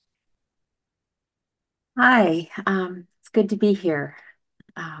Hi, it's good to be here.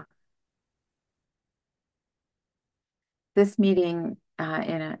 Uh, this meeting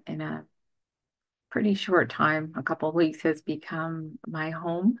in a pretty short time, a couple of weeks, has become my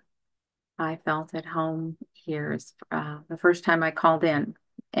home. I felt at home here is the first time I called in,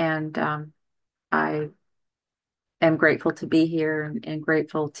 and I am grateful to be here and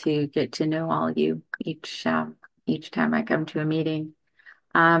grateful to get to know all of you each time I come to a meeting.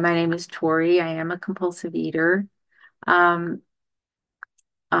 My name is Tori. I am a compulsive eater. Um,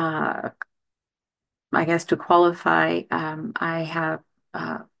 uh, I guess to qualify, I have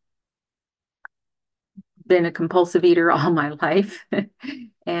uh, been a compulsive eater all my life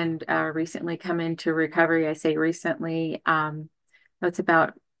and recently come into recovery. I say recently, that's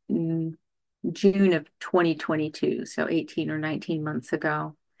about mm, June of 2022, so 18 or 19 months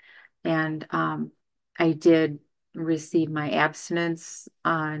ago. And I did receive my abstinence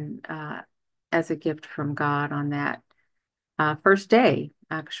on as a gift from God on that first day,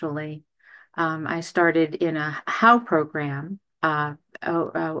 actually. I started in a HOW program. OA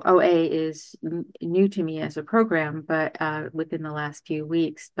is new to me as a program, but within the last few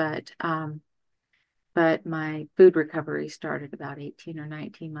weeks. But my food recovery started about 18 or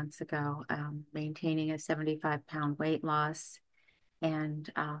 19 months ago, maintaining a 75-pound weight loss. And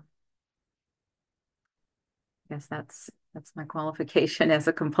I guess that's my qualification as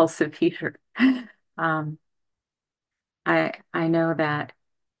a compulsive eater. Um, I know that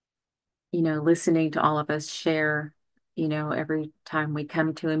listening to all of us share, every time we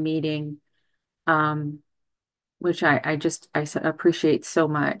come to a meeting, um, which I appreciate so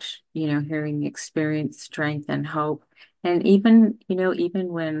much, hearing the experience, strength, and hope. And even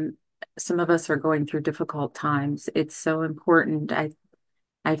when some of us are going through difficult times, it's so important,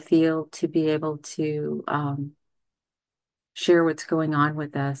 I feel, to be able to share what's going on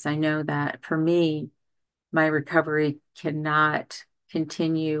with us. I know that for me, my recovery cannot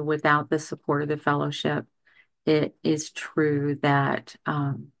continue without the support of the fellowship. It is true that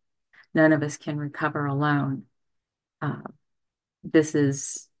none of us can recover alone. Uh, this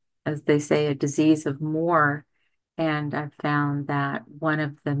is, as they say, a disease of more. And I've found that one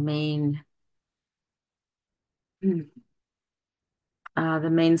of the main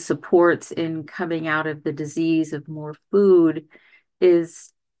supports in coming out of the disease of more food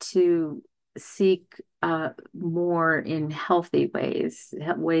is to seek more in healthy ways,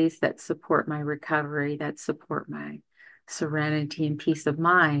 ways that support my recovery, that support my serenity and peace of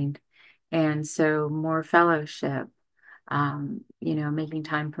mind. And so more fellowship, making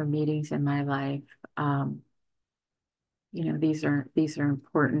time for meetings in my life. Um, these are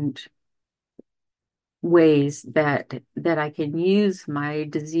important ways that I can use my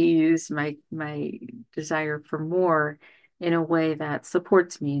disease, my desire for more, in a way that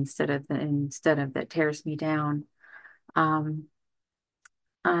supports me instead of that tears me down. Um,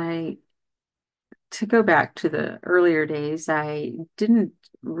 I To go back to the earlier days, didn't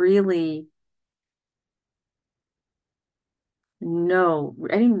really I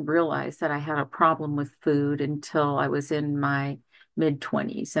didn't realize that I had a problem with food until I was in my mid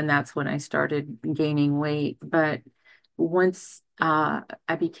 20s, and that's when I started gaining weight. But once I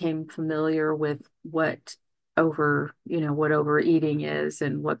became familiar with what overeating is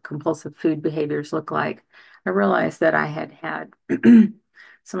and what compulsive food behaviors look like, I realized that I had had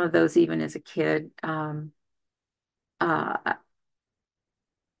some of those even as a kid. Uh,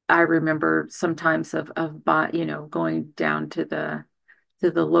 I remember sometimes going down to the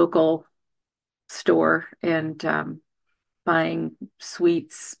local store and buying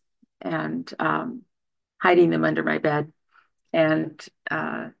sweets and hiding them under my bed. And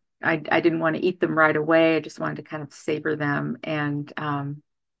I didn't want to eat them right away. I just wanted to kind of savor them. And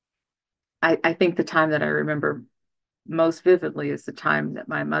I think the time that I remember most vividly is the time that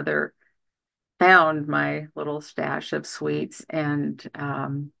my mother found my little stash of sweets. And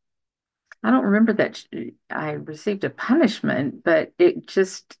I don't remember that I received a punishment, but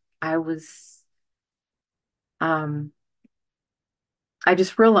um,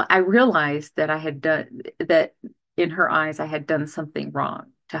 I realized that I had done that in her eyes, I had done something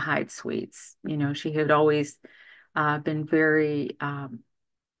wrong to hide sweets. She had always been very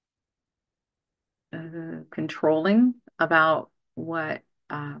controlling about what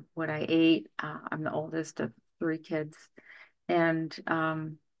I ate. I'm the oldest of three kids, and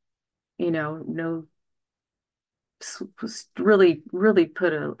no, really, really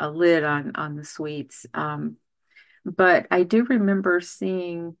put a lid on the sweets. But I do remember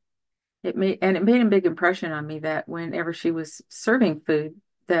seeing it made a big impression on me that whenever she was serving food,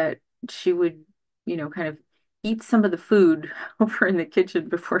 that she would, kind of eat some of the food over in the kitchen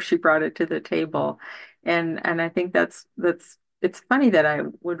before she brought it to the table. And I think that's it's funny that I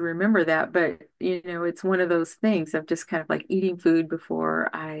would remember that, but it's one of those things of just kind of like eating food before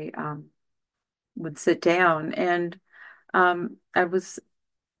I would sit down. And I was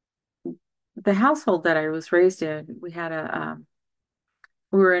the household that I was raised in, we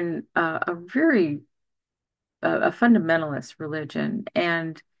were in a very a fundamentalist religion,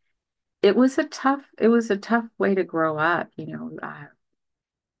 and it was a tough way to grow up.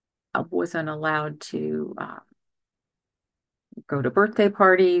 I wasn't allowed to go to birthday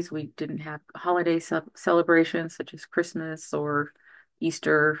parties. We didn't have holiday celebrations such as Christmas or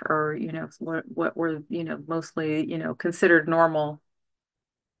Easter, or what were mostly considered normal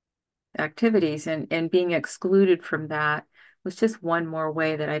activities, and being excluded from that was just one more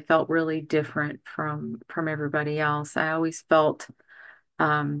way that I felt really different from everybody else. I always felt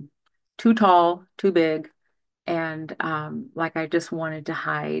um, too tall, too big, and like I just wanted to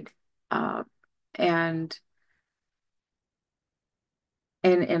hide. Uh, and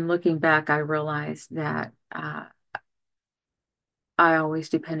and looking back, I realized that I always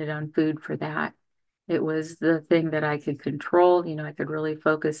depended on food for that. It was the thing that I could control. I could really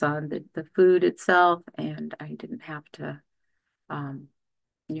focus on the food itself, and I didn't have to, um,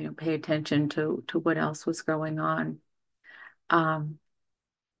 pay attention to what else was going on. Um,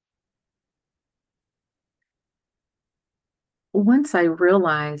 Once I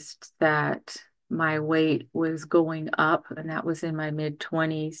realized that my weight was going up, and that was in my mid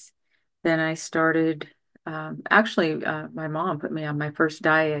 20s, then I started, actually, my mom put me on my first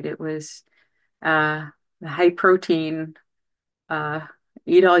diet. It was a high protein, uh,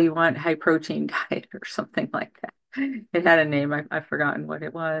 eat all you want, high protein diet or something like that. It had a name. I've forgotten what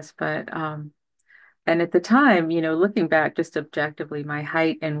it was, but and at the time, looking back just objectively, my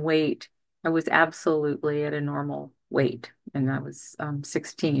height and weight, I was absolutely at a normal weight. And I was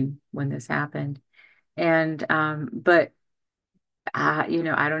 16 when this happened. And, but, I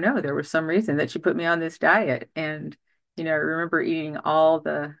don't know, there was some reason that she put me on this diet. And, I remember eating all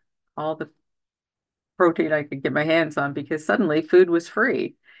the protein I could get my hands on because suddenly food was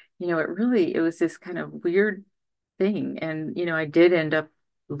free. It was this kind of weird thing. And, I did end up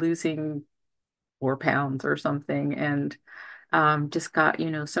losing 4 pounds or something, and just got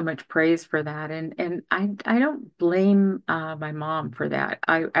so much praise for that. And I don't blame my mom for that.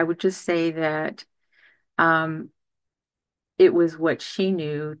 I would just say that um, it was what she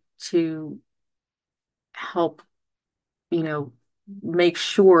knew to help you know make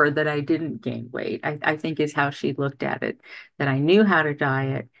sure that I didn't gain weight. I think is how she looked at it, that I knew how to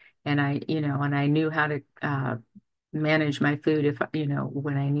diet, and I knew how to manage my food if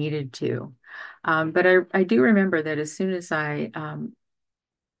when I needed to. But I do remember that as soon as I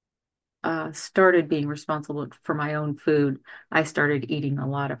started being responsible for my own food, I started eating a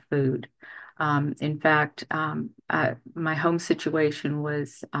lot of food. In fact, my home situation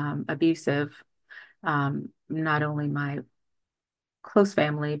was abusive. Not only my close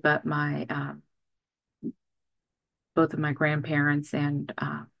family, but my both of my grandparents and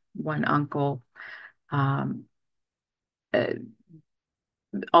one uncle. Um, uh,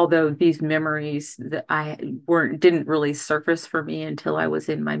 Although these memories that I weren't didn't really surface for me until I was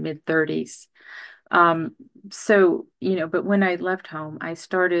in my mid 30s. Um, so, but when I left home, I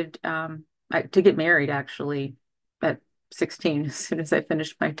started to get married actually at 16, as soon as I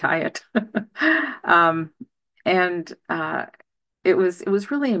finished my diet. Um, and it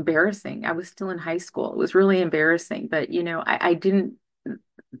was really embarrassing. I was still in high school. It was really embarrassing, but I didn't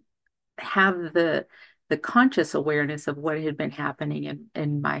have the conscious awareness of what had been happening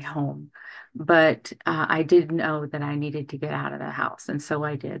in my home. But I did know that I needed to get out of the house. And so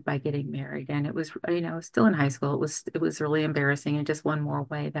I did by getting married. And it was, still in high school. It was really embarrassing, and just one more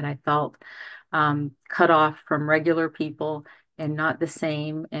way that I felt cut off from regular people, and not the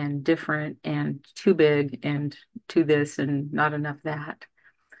same, and different, and too big, and too this and not enough that.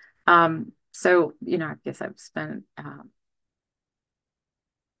 So, I guess I've spent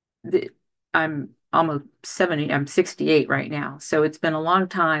the, I'm almost 70, I'm 68 right now. So it's been a long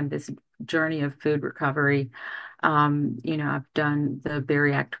time, this journey of food recovery. I've done the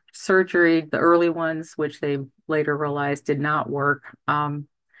bariatric surgery, the early ones, which they later realized did not work.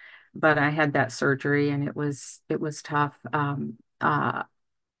 But I had that surgery, and it was tough.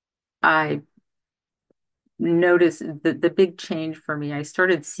 I noticed the big change for me. I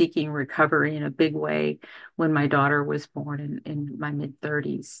started seeking recovery in a big way when my daughter was born in my mid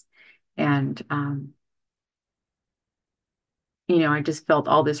 30s. And I just felt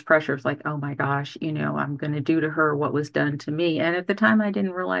all this pressure. It's like, oh my gosh, I'm going to do to her what was done to me. And at the time, I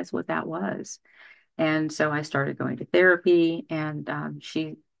didn't realize what that was. And so I started going to therapy, and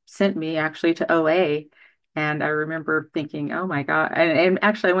she sent me actually to OA. And I remember thinking, oh my God. And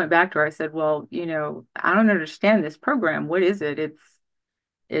actually, I went back to her. I said, well, I don't understand this program. What is it?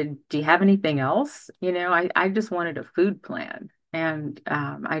 Do you have anything else? I just wanted a food plan. And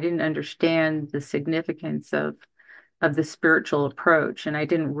I didn't understand the significance of the spiritual approach. And I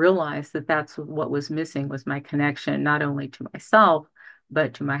didn't realize that that's what was missing was my connection, not only to myself,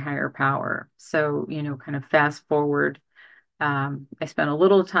 but to my higher power. So, kind of fast forward, I spent a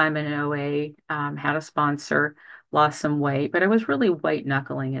little time in OA, had a sponsor, lost some weight, but I was really white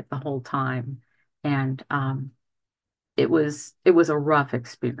knuckling it the whole time. And it was a rough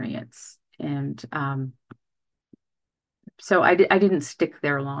experience. And so I didn't stick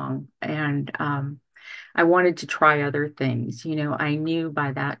there long. And I wanted to try other things. I knew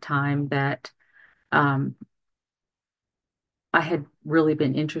by that time that um, I had really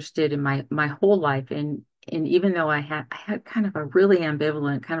been interested in my whole life. And even though I had kind of a really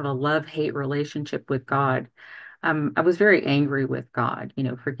ambivalent, kind of a love-hate relationship with God, I was very angry with God,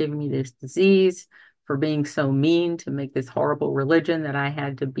 for giving me this disease, for being so mean to make this horrible religion that I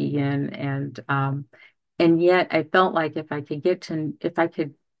had to be in. And yet I felt like if I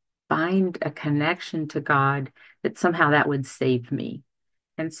could find a connection to God, that somehow that would save me.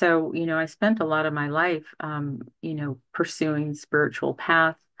 And so, I spent a lot of my life, pursuing spiritual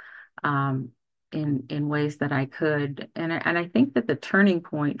path, um, in ways that I could. And I think that the turning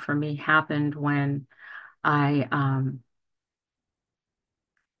point for me happened when I,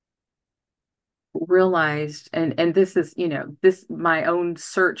 realized, and this is, this my own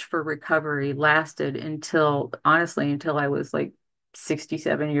search for recovery lasted until, honestly, until I was like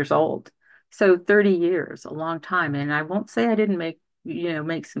 67 years old. So 30 years, a long time. And I won't say I didn't make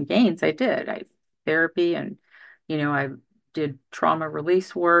some gains. I did. I therapy, and I did trauma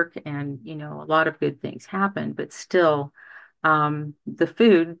release work, and a lot of good things happened, but still, the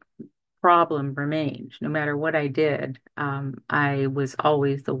food problem remained. No matter what I did, I was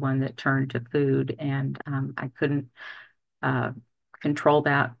always the one that turned to food, and I couldn't uh, control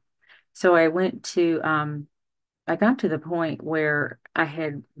that. So I got to the point where I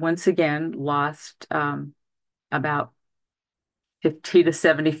had once again lost about 50 to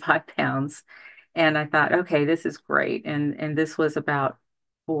 75 pounds. And I thought, okay, this is great. And this was about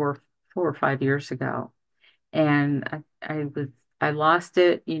 4 or 5 years ago. And I lost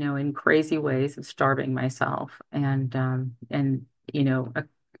it, in crazy ways of starving myself. And in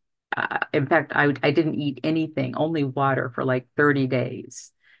fact, I didn't eat anything, only water for like 30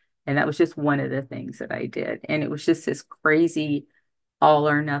 days. And that was just one of the things that I did. And it was just this crazy all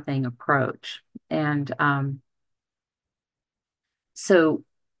or nothing approach. And so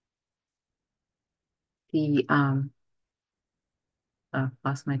the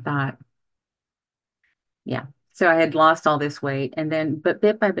lost my thought. Yeah. So I had lost all this weight, and then, but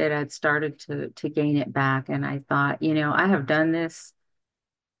bit by bit, I'd started to gain it back. And I thought, I have done this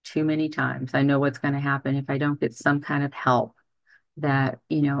too many times. I know what's going to happen if I don't get some kind of help, that,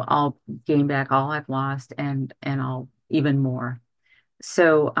 I'll gain back all I've lost, and I'll even more.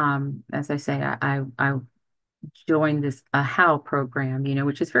 So, as I say, I joined this a how program,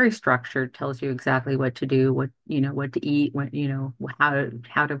 which is very structured, tells you exactly what to do, what to eat,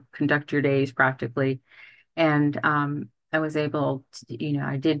 how to conduct your days practically. And I was able to,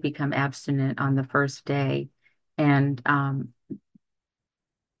 I did become abstinent on the first day. And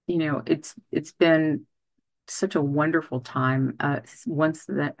it's been such a wonderful time. Once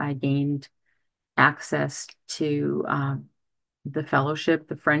that I gained access to the fellowship,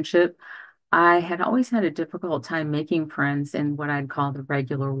 the friendship, I had always had a difficult time making friends in what I'd call the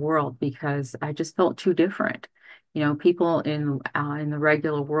regular world, because I just felt too different. People in the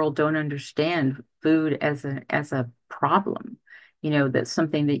regular world don't understand food as a problem. That's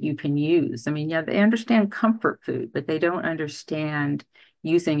something that you can use. I mean, yeah, they understand comfort food, but they don't understand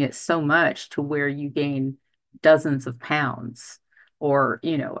using it so much to where you gain dozens of pounds, or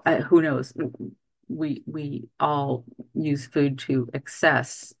who knows. We all use food to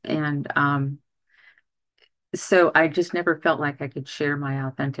excess. And so I just never felt like I could share my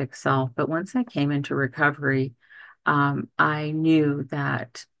authentic self. But once I came into recovery, I knew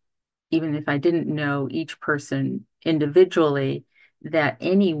that even if I didn't know each person individually, that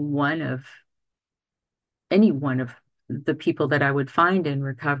any one of the people that I would find in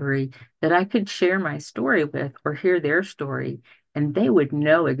recovery, that I could share my story with or hear their story, and they would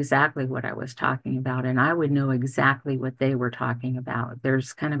know exactly what I was talking about, and I would know exactly what they were talking about.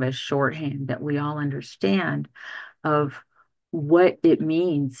 There's kind of a shorthand that we all understand of what it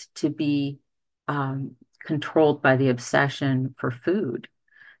means to be controlled by the obsession for food.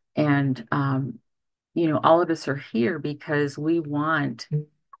 And all of us are here because we want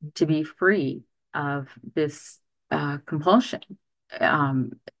to be free of this compulsion.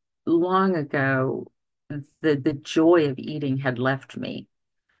 Um, Long ago, the joy of eating had left me.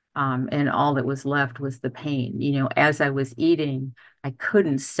 And all that was left was the pain. As I was eating, I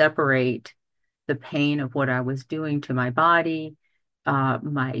couldn't separate the pain of what I was doing to my body.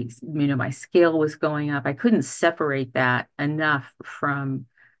 My scale was going up. I couldn't separate that enough from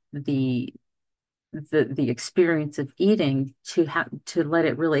the the experience of eating to let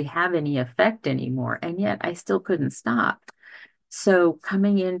it really have any effect anymore. And yet I still couldn't stop. So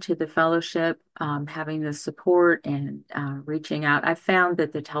coming into the fellowship, having the support and reaching out, I found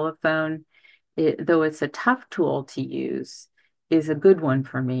that the telephone, though it's a tough tool to use, is a good one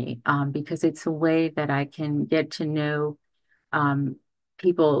for me, because it's a way that I can get to know um,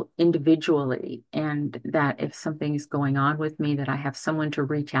 people individually, and that if something is going on with me, that I have someone to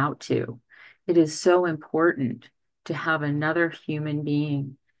reach out to. It is so important to have another human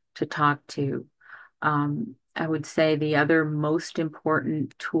being to talk to. I would say the other most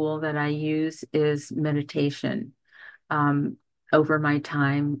important tool that I use is meditation. Um, Over my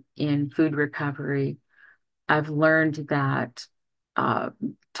time in food recovery, I've learned that uh,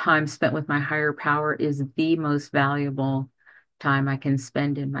 time spent with my higher power is the most valuable time I can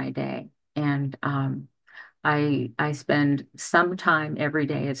spend in my day. And I spend some time every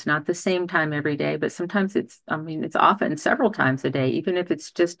day. It's not the same time every day, but sometimes I mean, it's often several times a day, even if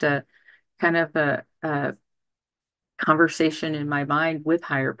it's just a kind of a conversation in my mind with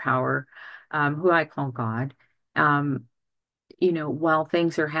higher power, who I call God. Um, while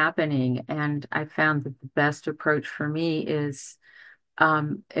things are happening. And I found that the best approach for me is,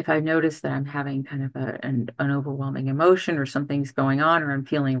 if I notice that I'm having kind of an overwhelming emotion or something's going on, or I'm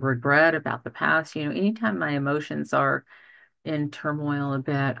feeling regret about the past, anytime my emotions are in turmoil a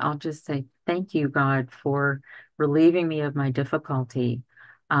bit, I'll just say, thank you, God, for relieving me of my difficulty.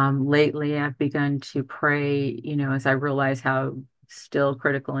 Lately, I've begun to pray, as I realize how still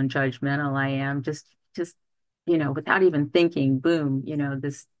critical and judgmental I am, just, without even thinking, boom,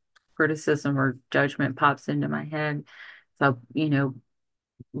 this criticism or judgment pops into my head. So,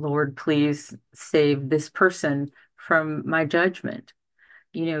 Lord, please save this person from my judgment.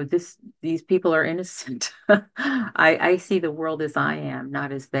 These people are innocent. I see the world as I am,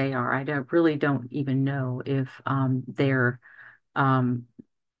 not as they are. Really don't even know if they're um,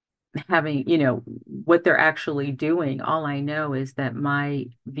 having, what they're actually doing. All I know is that my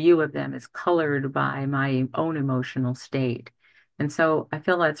view of them is colored by my own emotional state. And so I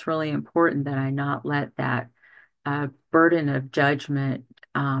feel that's really important that I not let that burden of judgment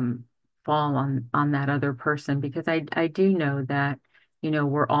fall on that other person, because I do know that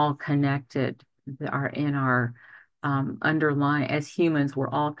we're all connected. In our underlying, as humans, we're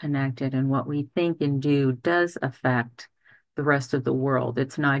all connected, and what we think and do does affect the rest of the world.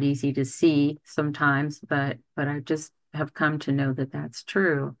 It's not easy to see sometimes, but I just have come to know that that's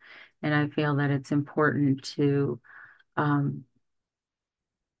true, and I feel that it's important to um,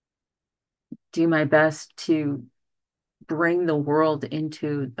 do my best to bring the world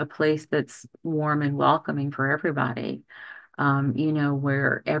into a place that's warm and welcoming for everybody,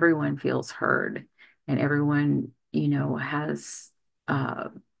 where everyone feels heard and everyone, has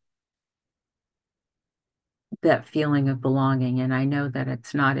that feeling of belonging. And I know that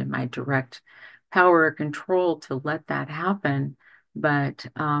it's not in my direct power or control to let that happen, but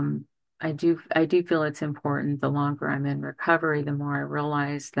I do feel it's important. The longer I'm in recovery, the more I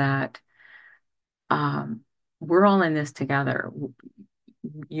realize that um, we're all in this together.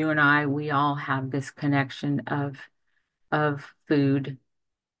 You and I, we all have this connection of food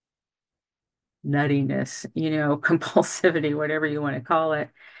nuttiness, compulsivity, whatever you want to call it.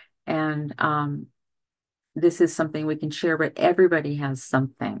 And this is something we can share, but everybody has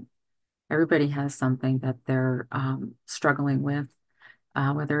something. Everybody has something that they're struggling with,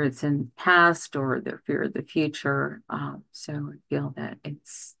 whether it's in past or their fear of the future. So I feel that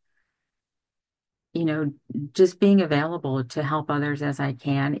it's, you know, just being available to help others as I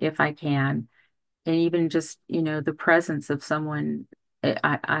can, if I can, and even just the presence of someone,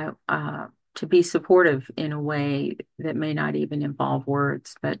 to be supportive in a way that may not even involve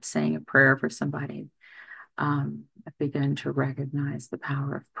words, but saying a prayer for somebody. I've begun to recognize the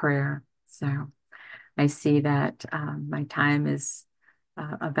power of prayer. So I see that my time is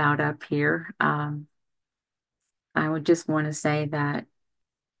about up here. I would just want to say that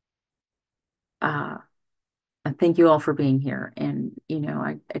uh, I thank you all for being here, and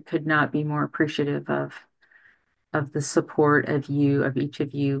I could not be more appreciative of the support of you, of each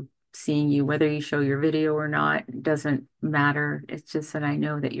of you, seeing you, whether you show your video or not, it doesn't matter. It's just that I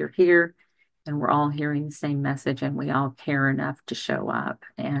know that you're here and we're all hearing the same message, and we all care enough to show up.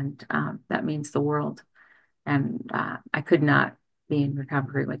 And that means the world. And I could not be in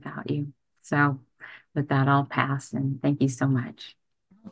recovery without you. So with that, I'll pass, and thank you so much.